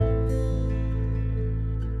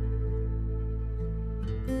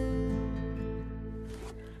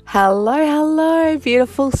Hello,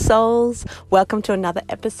 beautiful souls. Welcome to another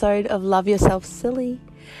episode of Love Yourself Silly.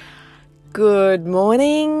 Good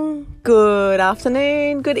morning, good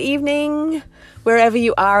afternoon, good evening, wherever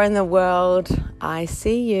you are in the world. I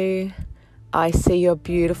see you. I see your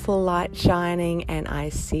beautiful light shining and I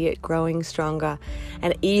see it growing stronger.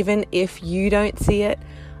 And even if you don't see it,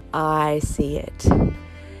 I see it.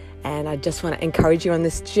 And I just want to encourage you on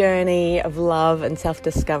this journey of love and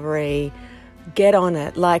self-discovery. Get on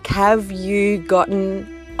it. Like, have you gotten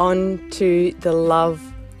onto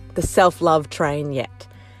the self-love train yet?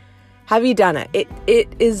 Have you done it? It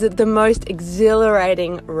is the most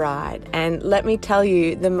exhilarating ride. And let me tell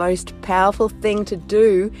you, the most powerful thing to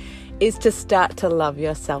do is to start to love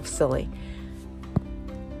yourself silly.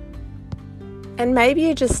 And maybe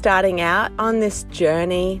you're just starting out on this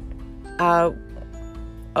journey of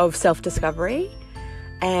self-discovery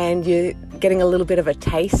and you're getting a little bit of a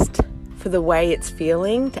taste for the way it's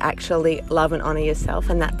feeling to actually love and honor yourself,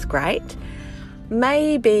 and that's great.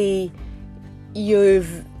 Maybe you're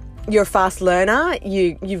a fast learner,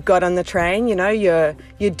 you've got on the train, you're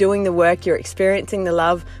doing the work, you're experiencing the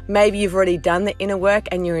love. Maybe you've already done the inner work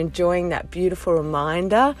and you're enjoying that beautiful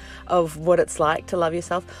reminder of what it's like to love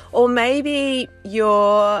yourself. Or maybe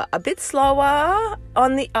you're a bit slower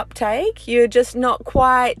on the uptake, you're just not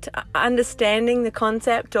quite understanding the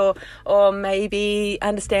concept or maybe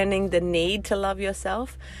understanding the need to love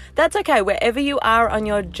yourself. That's okay. Wherever you are on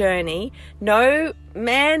your journey, no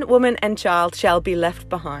man, woman, and child shall be left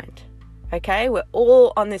behind. Okay? We're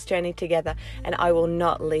all on this journey together, and I will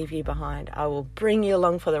not leave you behind. I will bring you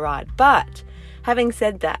along for the ride. But having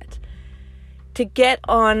said that, to get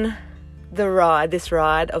on this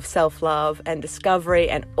ride of self-love and discovery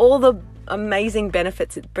and all the amazing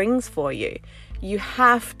benefits it brings for you, you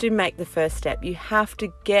have to make the first step. You have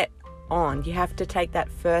to get on. You have to take that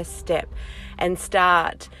first step and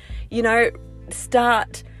start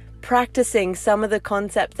practicing some of the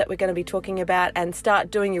concepts that we're going to be talking about and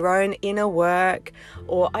start doing your own inner work,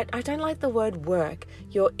 or I don't like the word work,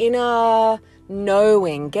 your inner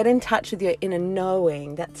knowing. Get in touch with your inner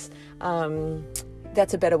knowing. That's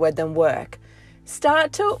a better word than work.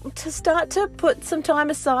 Start to put some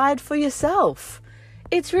time aside for yourself.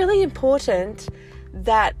 It's really important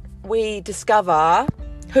that we discover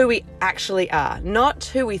who we actually are, not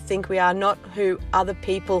who we think we are, not who other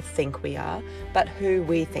people think we are, but who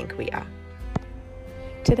we think we are.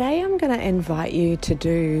 Today I'm going to invite you to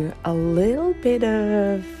do a little bit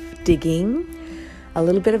of digging, a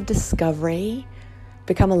little bit of discovery,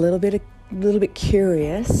 become a little bit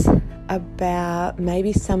curious about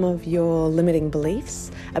maybe some of your limiting beliefs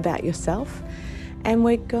about yourself. And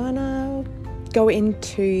we're going to go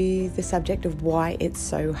into the subject of why it's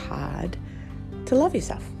so hard to love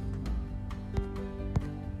yourself.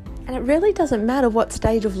 And it really doesn't matter what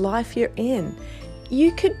stage of life you're in.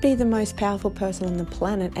 You could be the most powerful person on the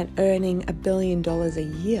planet and earning $1 billion a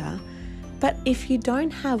year, but if you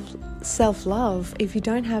don't have self-love, if you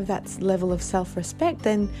don't have that level of self-respect,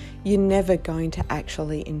 then you're never going to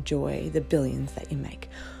actually enjoy the billions that you make.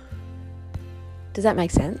 Does that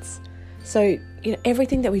make sense? So,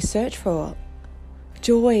 everything that we search for,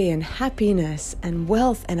 joy and happiness and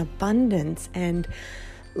wealth and abundance and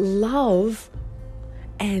love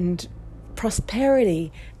and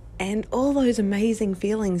prosperity and all those amazing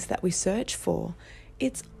feelings that we search for,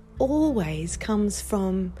 it's always comes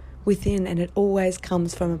from within, and it always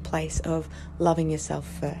comes from a place of loving yourself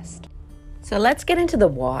first. So let's get into the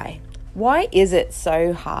why. Why is it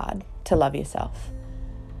so hard to love yourself?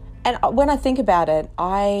 And when I think about it,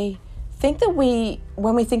 I think that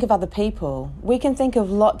when we think of other people, we can think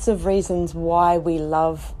of lots of reasons why we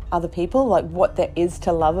love other people, like what there is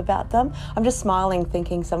to love about them. I'm just smiling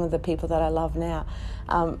thinking some of the people that I love now,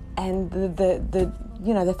 and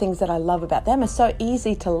the things that I love about them are so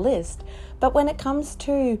easy to list. But when it comes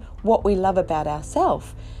to what we love about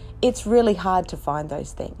ourselves, it's really hard to find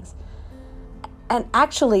those things. And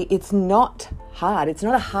actually, it's not hard. It's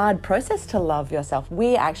not a hard process to love yourself.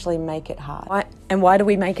 We actually make it hard. And why do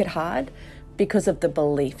we make it hard? Because of the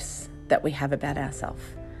beliefs that we have about ourselves.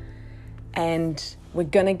 And we're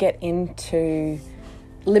going to get into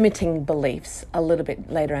limiting beliefs a little bit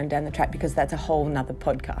later on down the track, because that's a whole nother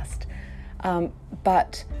podcast.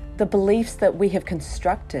 But the beliefs that we have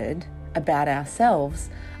constructed about ourselves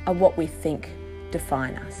are what we think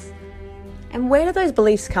define us. And where do those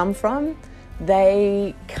beliefs come from?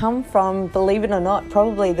 They come from, believe it or not,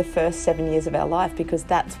 probably the first 7 years of our life, because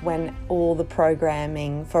that's when all the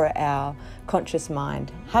programming for our conscious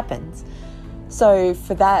mind happens. So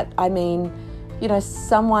for that, I mean,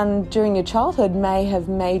 someone during your childhood may have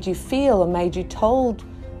made you feel or made you told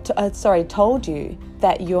told you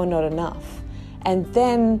that you're not enough. And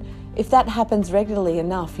then if that happens regularly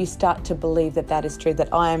enough, you start to believe that that is true,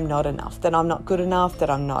 that I am not enough, that I'm not good enough, that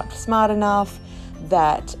I'm not smart enough,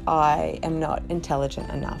 that I am not intelligent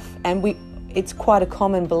enough. And it's quite a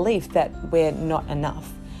common belief that we're not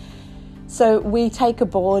enough. So we take on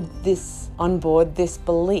board this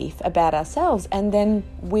belief about ourselves, and then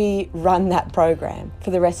we run that program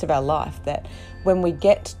for the rest of our life, that when we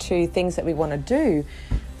get to things that we want to do,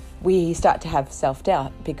 we start to have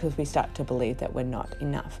self-doubt because we start to believe that we're not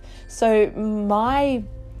enough. So my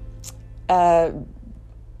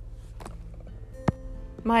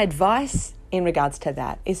advice in regards to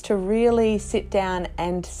that is to really sit down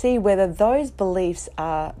and see whether those beliefs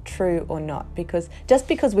are true or not, because just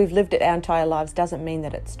because we've lived it our entire lives doesn't mean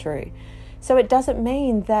that it's true. So it doesn't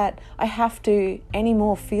mean that I have to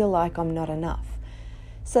anymore feel like I'm not enough.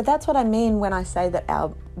 So that's what I mean when I say that our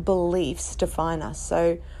beliefs define us.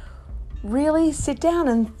 So really sit down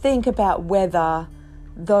and think about whether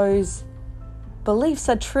those beliefs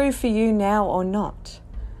are true for you now or not.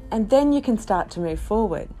 And then you can start to move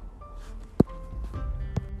forward.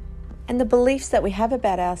 And the beliefs that we have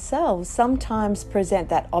about ourselves sometimes present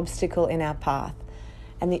that obstacle in our path,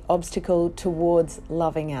 and the obstacle towards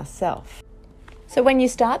loving ourselves. So when you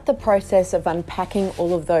start the process of unpacking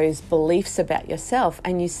all of those beliefs about yourself,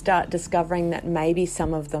 and you start discovering that maybe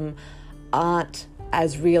some of them aren't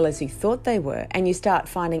as real as you thought they were, and you start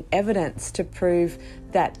finding evidence to prove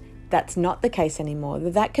that that's not the case anymore,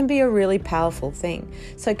 that can be a really powerful thing.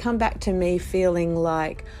 So come back to me feeling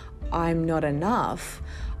like I'm not enough.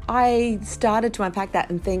 I started to unpack that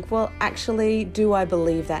and think, well, actually, do I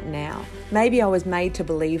believe that now? Maybe I was made to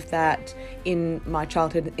believe that in my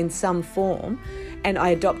childhood in some form, and I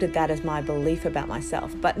adopted that as my belief about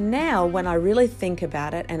myself. But now, when I really think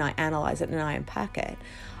about it and I analyze it and I unpack it,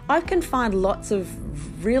 I can find lots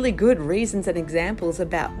of really good reasons and examples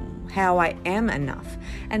about how I am enough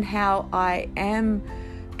and how I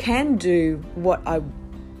can do what I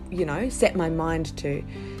set my mind to.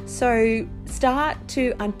 So start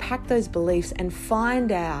to unpack those beliefs and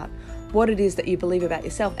find out what it is that you believe about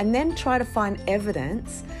yourself, and then try to find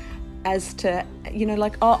evidence as to,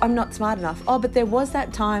 like, oh, I'm not smart enough. Oh, but there was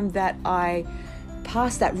that time that I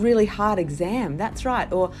passed that really hard exam. That's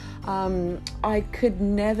right. Or I could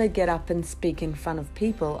never get up and speak in front of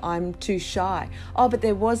people. I'm too shy. Oh, but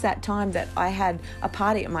there was that time that I had a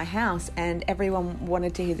party at my house and everyone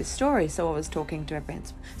wanted to hear this story, so I was talking to everyone.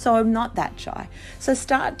 So I'm not that shy. So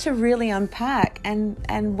start to really unpack,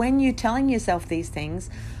 and when you're telling yourself these things,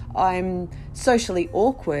 I'm socially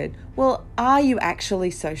awkward. Well, are you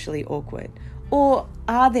actually socially awkward? Or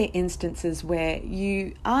are there instances where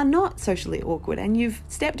you are not socially awkward and you've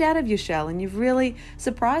stepped out of your shell and you've really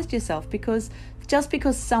surprised yourself, because just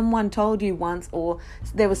because someone told you once, or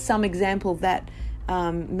there was some example that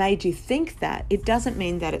made you think that, it doesn't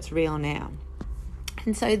mean that it's real now.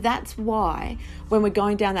 And so that's why when we're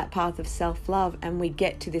going down that path of self-love and we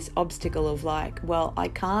get to this obstacle of like, well, I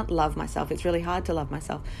can't love myself. It's really hard to love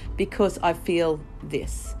myself because I feel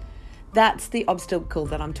this. That's the obstacle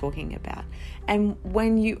that I'm talking about. And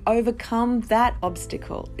when you overcome that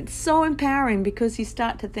obstacle, it's so empowering, because you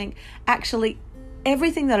start to think, actually,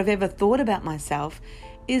 everything that I've ever thought about myself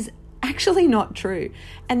is actually not true.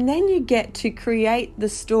 And then you get to create the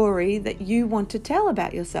story that you want to tell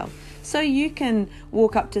about yourself. So you can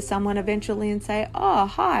walk up to someone eventually and say, oh,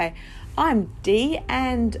 hi, I'm Dee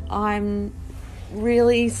and I'm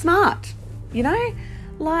really smart.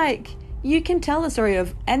 You can tell the story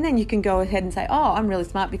of, and then you can go ahead and say, oh, I'm really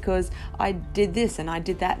smart because I did this and I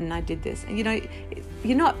did that and I did this. And,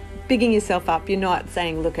 you're not bigging yourself up. You're not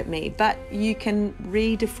saying, look at me, but you can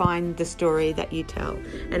redefine the story that you tell.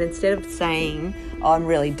 And instead of saying, oh, I'm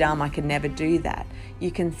really dumb, I could never do that,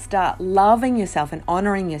 you can start loving yourself and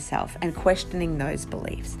honoring yourself and questioning those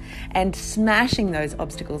beliefs and smashing those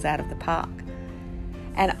obstacles out of the park.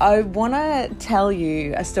 And I want to tell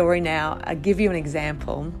you a story now. I'll give you an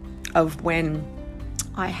example of when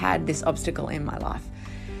I had this obstacle in my life.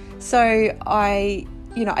 So I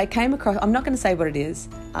came across, I'm not going to say what it is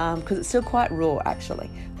because it's still quite raw actually,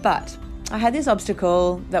 but I had this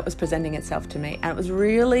obstacle that was presenting itself to me, and it was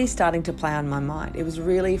really starting to play on my mind. It was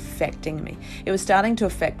really affecting me. It was starting to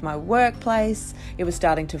affect my workplace. It was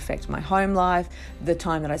starting to affect my home life, the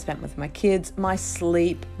time that I spent with my kids, my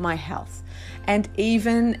sleep, my health. And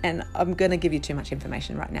I'm going to give you too much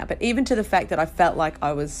information right now, but even to the fact that I felt like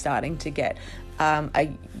I was starting to get a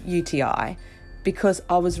UTI, because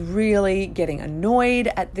I was really getting annoyed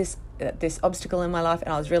at this obstacle in my life,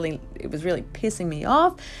 and it was really pissing me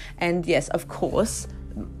off. And yes, of course,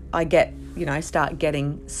 I start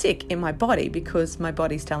getting sick in my body because my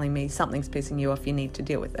body's telling me something's pissing you off, you need to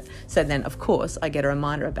deal with it. So then, of course, I get a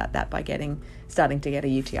reminder about that by starting to get a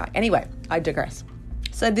UTI. Anyway, I digress.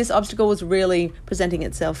 So this obstacle was really presenting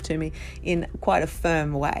itself to me in quite a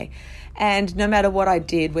firm way. And no matter what I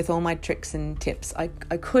did with all my tricks and tips, I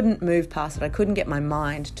couldn't move past it. I couldn't get my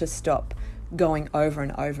mind to stop going over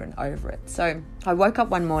and over and over it. So I woke up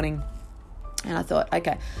one morning and I thought,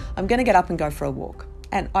 okay, I'm going to get up and go for a walk.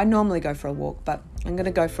 And I normally go for a walk, but I'm going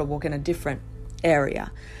to go for a walk in a different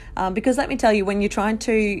area. Because let me tell you, when you're trying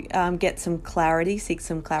to seek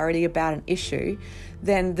some clarity about an issue,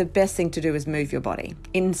 then the best thing to do is move your body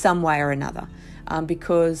in some way or another.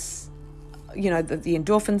 Because, the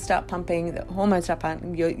endorphins start pumping, the hormones start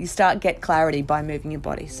pumping, you start get clarity by moving your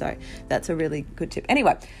body. So that's a really good tip.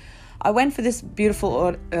 Anyway, I went for this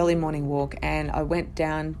beautiful early morning walk, and I went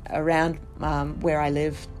down around where I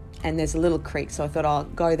live, and there's a little creek, so I thought I'll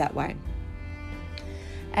go that way.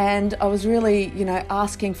 And I was really,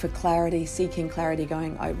 asking for clarity, seeking clarity,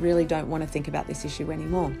 going, I really don't want to think about this issue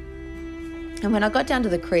anymore. And when I got down to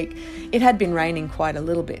the creek, it had been raining quite a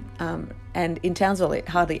little bit. And in Townsville, it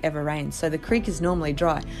hardly ever rains, so the creek is normally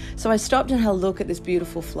dry. So I stopped and had a look at this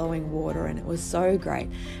beautiful flowing water, and it was so great.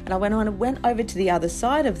 And I went over to the other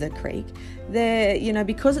side of the creek. There,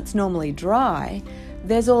 because it's normally dry,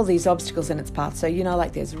 there's all these obstacles in its path. So,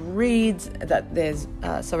 like there's weeds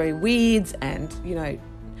and,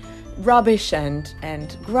 rubbish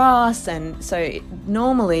and grass. And so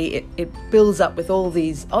normally it builds up with all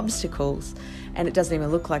these obstacles and it doesn't even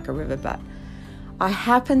look like a river. But I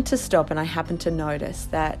happened to stop and I happened to notice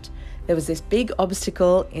that there was this big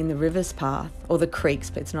obstacle in the river's path, or the creek's,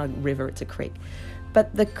 but it's not a river, it's a creek.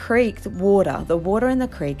 But the creek, the water in the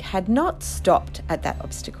creek had not stopped at that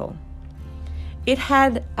obstacle. It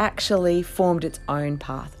had actually formed its own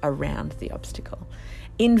path around the obstacle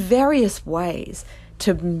in various ways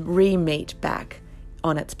to re-meet back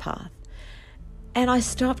on its path. And I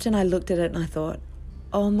stopped and I looked at it and I thought,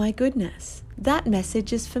 oh my goodness, that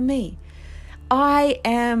message is for me. I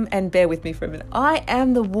am, and bear with me for a minute, I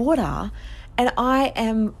am the water, and I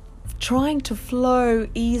am trying to flow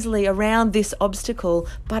easily around this obstacle,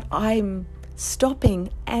 but I'm stopping,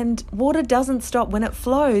 and water doesn't stop. When it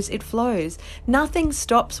flows, it flows. Nothing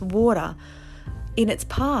stops water in its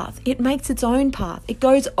path. It makes its own path. It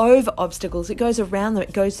goes over obstacles. It goes around them.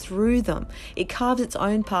 It goes through them. It carves its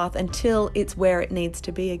own path until it's where it needs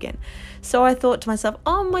to be again. So I thought to myself,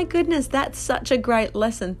 oh my goodness, that's such a great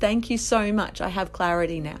lesson. Thank you so much. I have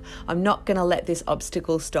clarity now. I'm not going to let this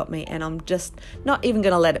obstacle stop me, and I'm just not even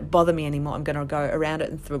going to let it bother me anymore. I'm going to go around it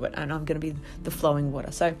and through it, and I'm going to be the flowing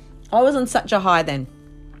water. So I was on such a high then.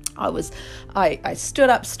 I stood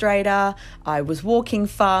up straighter. I was walking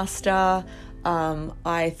faster.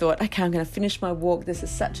 I thought, okay, I'm going to finish my walk. This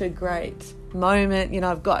is such a great moment.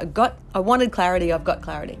 I wanted clarity. I've got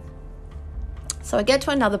clarity. So I get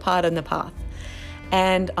to another part in the path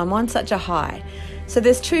and I'm on such a high. So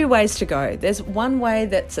there's two ways to go. There's one way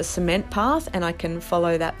that's a cement path and I can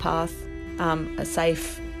follow that path, a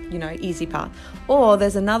safe, easy path. Or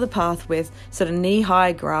there's another path with sort of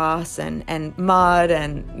knee-high grass and mud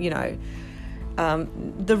and,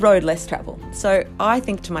 the road less travel. So I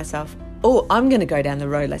think to myself, I'm going to go down the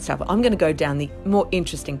road less travel. I'm going to go down the more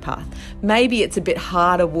interesting path. Maybe it's a bit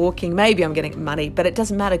harder walking. Maybe I'm getting muddy, but it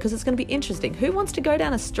doesn't matter because it's going to be interesting. Who wants to go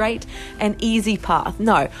down a straight and easy path?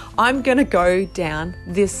 No, I'm going to go down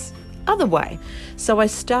this other way. So I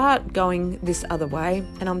start going this other way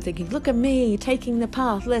and I'm thinking, look at me taking the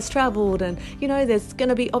path less traveled, and there's going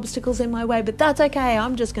to be obstacles in my way, but that's okay.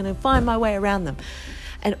 I'm just going to find my way around them.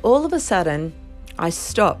 And all of a sudden I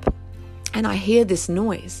stop and I hear this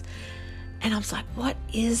noise. And I was like, what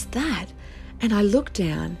is that? And I look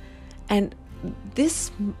down, and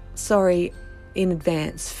sorry in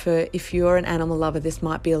advance for if you're an animal lover, this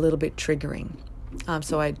might be a little bit triggering.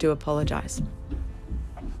 So I do apologize.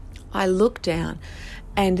 I look down,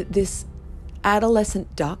 and this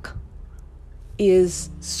adolescent duck is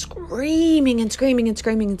screaming and screaming and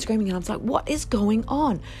screaming and screaming. And I was like, what is going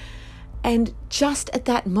on? And just at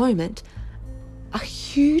that moment, a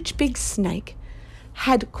huge big snake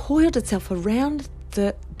had coiled itself around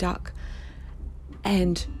the duck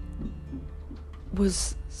and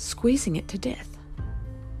was squeezing it to death.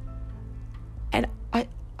 And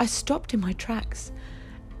I stopped in my tracks.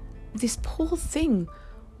 This poor thing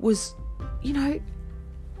was,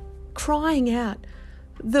 crying out.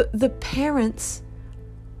 The parents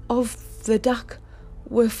of the duck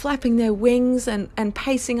were flapping their wings and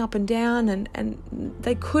pacing up and down, and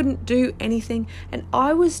they couldn't do anything. And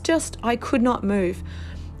I could not move.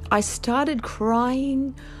 I started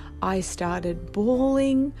crying. I started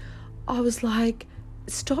bawling. I was like,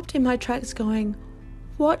 stopped in my tracks going,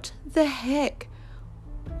 what the heck?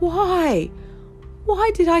 Why?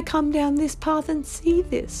 Why did I come down this path and see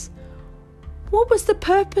this? What was the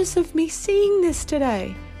purpose of me seeing this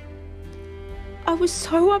today? I was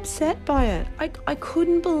so upset by it. I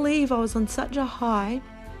couldn't believe I was on such a high.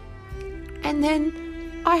 And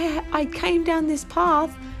then I came down this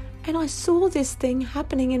path and I saw this thing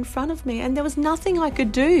happening in front of me, and there was nothing I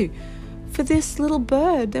could do for this little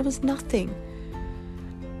bird. There was nothing.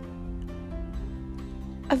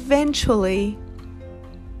 Eventually,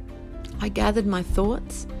 I gathered my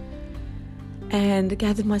thoughts and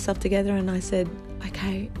gathered myself together, and I said,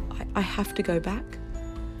 okay, I have to go back,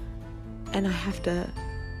 and I have to,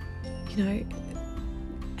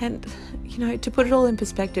 to put it all in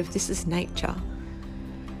perspective, this is nature.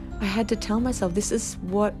 I had to tell myself this is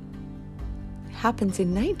what happens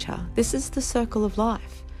in nature. This is the circle of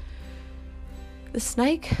life. The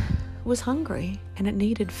snake was hungry and it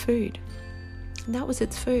needed food. And that was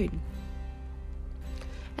its food.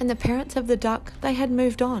 And the parents of the duck, they had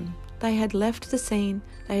moved on. They had left the scene.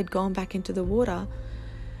 They had gone back into the water,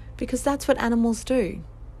 because that's what animals do.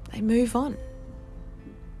 They move on.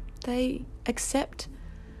 They accept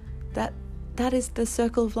that that is the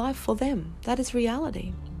circle of life for them. That is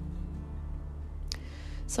reality.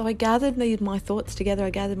 So I gathered my thoughts together. I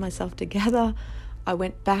gathered myself together. I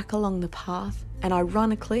went back along the path, and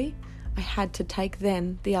ironically, I had to take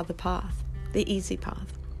then the other path, the easy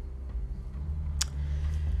path.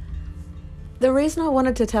 The reason I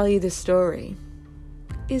wanted to tell you this story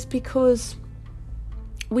is because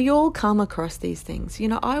we all come across these things.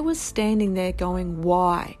 I was standing there going,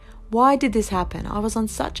 why? Why did this happen? I was on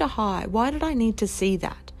such a high. Why did I need to see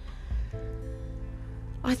that?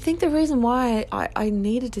 I think the reason why I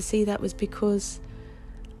needed to see that was because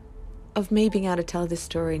of me being able to tell this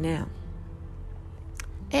story now.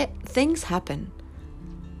 Things happen.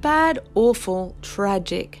 Bad, awful,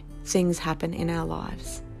 tragic things happen in our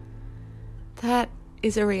lives. That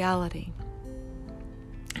is a reality.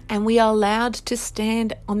 And we are allowed to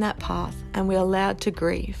stand on that path, and we're allowed to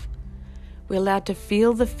grieve. We're allowed to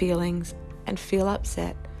feel the feelings and feel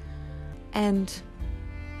upset and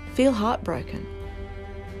feel heartbroken.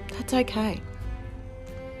 That's okay.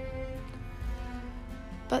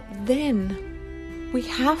 But then we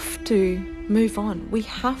have to move on. We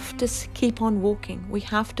have to keep on walking. We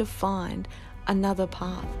have to find another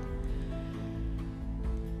path.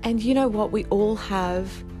 And you know what? We all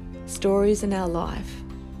have stories in our life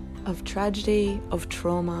of tragedy, of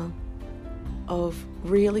trauma, of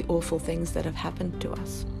really awful things that have happened to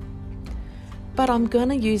us. But I'm going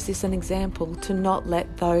to use this as an example to not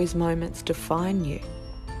let those moments define you.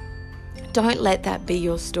 Don't let that be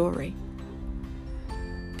your story.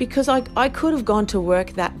 Because I could have gone to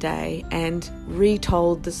work that day and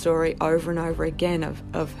retold the story over and over again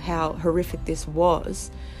of how horrific this was.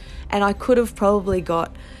 And I could have probably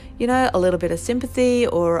got, a little bit of sympathy,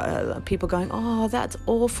 or people going, oh, that's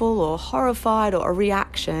awful, or horrified, or a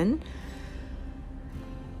reaction.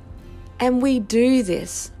 And we do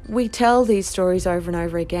this. We tell these stories over and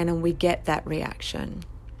over again, and we get that reaction.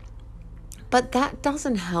 But that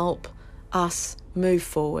doesn't help us move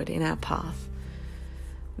forward in our path.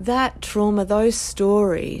 That trauma, those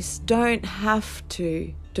stories don't have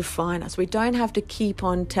to define us. We don't have to keep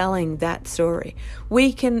on telling that story.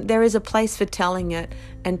 There is a place for telling it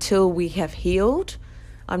until we have healed.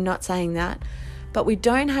 I'm not saying that. But we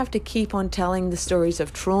don't have to keep on telling the stories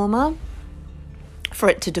of trauma for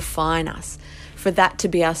it to define us, for that to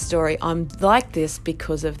be our story. I'm like this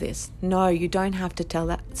because of this. No, you don't have to tell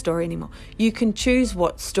that story anymore. You can choose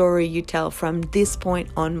what story you tell from this point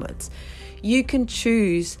onwards. You can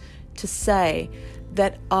choose to say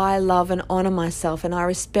that I love and honor myself and I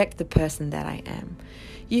respect the person that I am.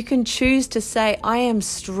 You can choose to say I am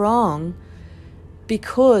strong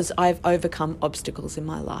because I've overcome obstacles in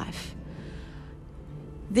my life.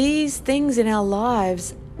 These things in our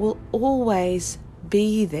lives will always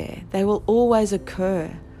be there. They will always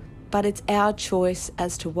occur. But it's our choice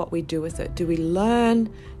as to what we do with it. Do we learn?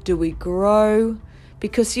 Do we grow?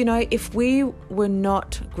 Because, if we were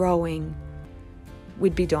not growing,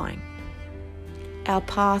 we'd be dying. Our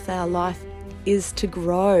path, our life is to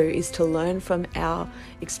grow, is to learn from our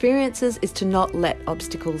experiences, is to not let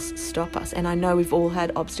obstacles stop us. And I know we've all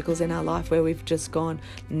had obstacles in our life where we've just gone,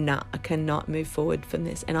 nah, I cannot move forward from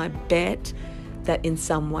this. And I bet that in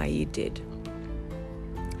some way you did.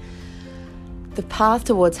 The path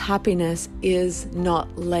towards happiness is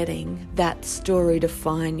not letting that story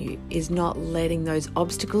define you, is not letting those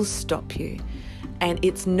obstacles stop you. And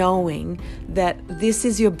it's knowing that this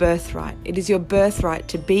is your birthright. It is your birthright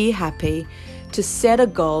to be happy, to set a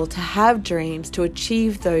goal, to have dreams, to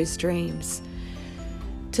achieve those dreams,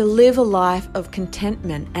 to live a life of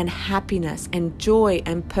contentment and happiness and joy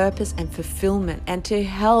and purpose and fulfillment, and to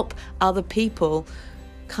help other people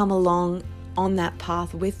come along on that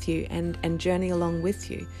path with you and journey along with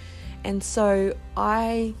you. And so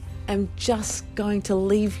I am just going to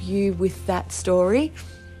leave you with that story.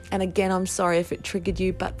 And again, I'm sorry if it triggered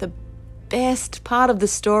you, but the best part of the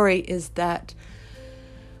story is that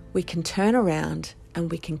we can turn around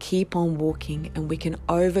and we can keep on walking, and we can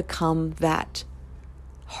overcome that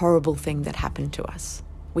horrible thing that happened to us.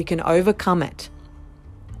 We can overcome it,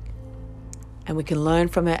 and we can learn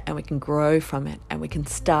from it, and we can grow from it, and we can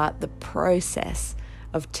start the process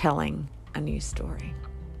of telling a new story.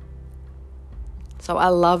 So I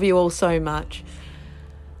love you all so much.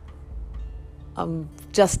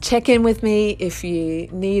 Just check in with me if you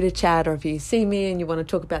need a chat, or if you see me and you want to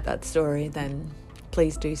talk about that story, then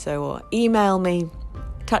please do so, or email me,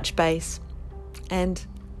 touch base. And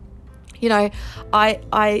you know,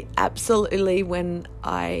 I absolutely, when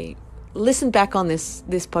I listened back on this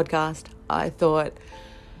podcast, I thought,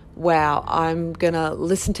 wow, I'm going to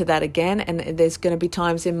listen to that again. And there's going to be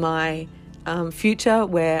times in my future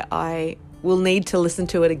where I will need to listen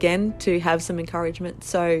to it again to have some encouragement.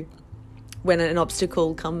 So when an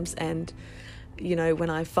obstacle comes, and, you know, when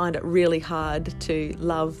I find it really hard to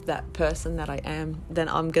love that person that I am, then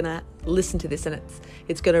I'm going to listen to this, and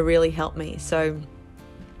it's going to really help me. So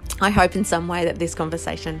I hope in some way that this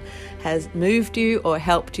conversation has moved you or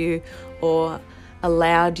helped you or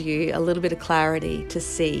allowed you a little bit of clarity to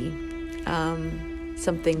see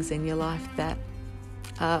some things in your life that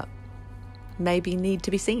maybe need to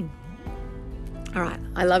be seen. All right.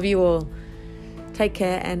 I love you all. Take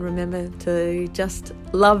care, and remember to just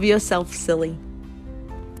love yourself silly.